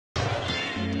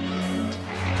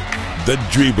the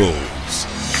dribbles,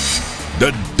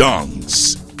 the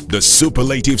dunks, the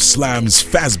superlative slams,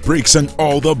 fast breaks, and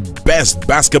all the best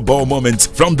basketball moments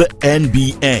from the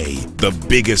NBA, the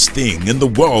biggest thing in the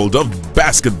world of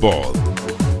basketball.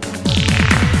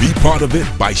 Be part of it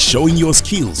by showing your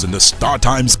skills in the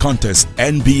StarTimes Contest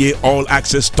NBA All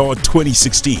Access Tour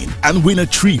 2016 and win a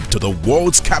trip to the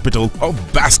world's capital of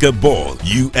basketball,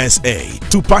 USA.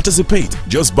 To participate,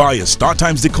 just buy a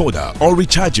StarTimes decoder or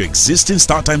recharge your existing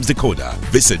StarTimes decoder.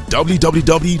 Visit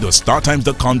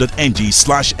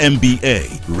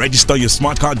www.startimes.com.ng/NBA. Register your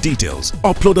smart card details.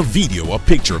 Upload a video or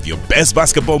picture of your best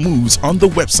basketball moves on the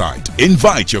website.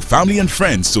 Invite your family and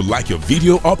friends to like your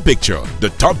video or picture.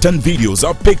 The top 10 videos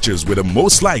or pictures with the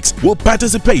most likes will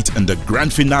participate in the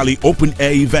grand finale open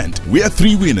air event, where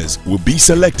 3 winners will be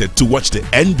selected to watch the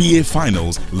NBA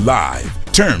Finals live.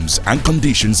 Terms and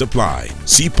conditions apply.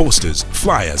 See posters,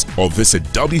 flyers, or visit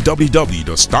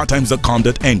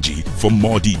www.startimes.com.ng for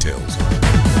more details.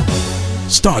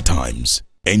 StarTimes.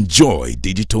 Enjoy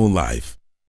digital life.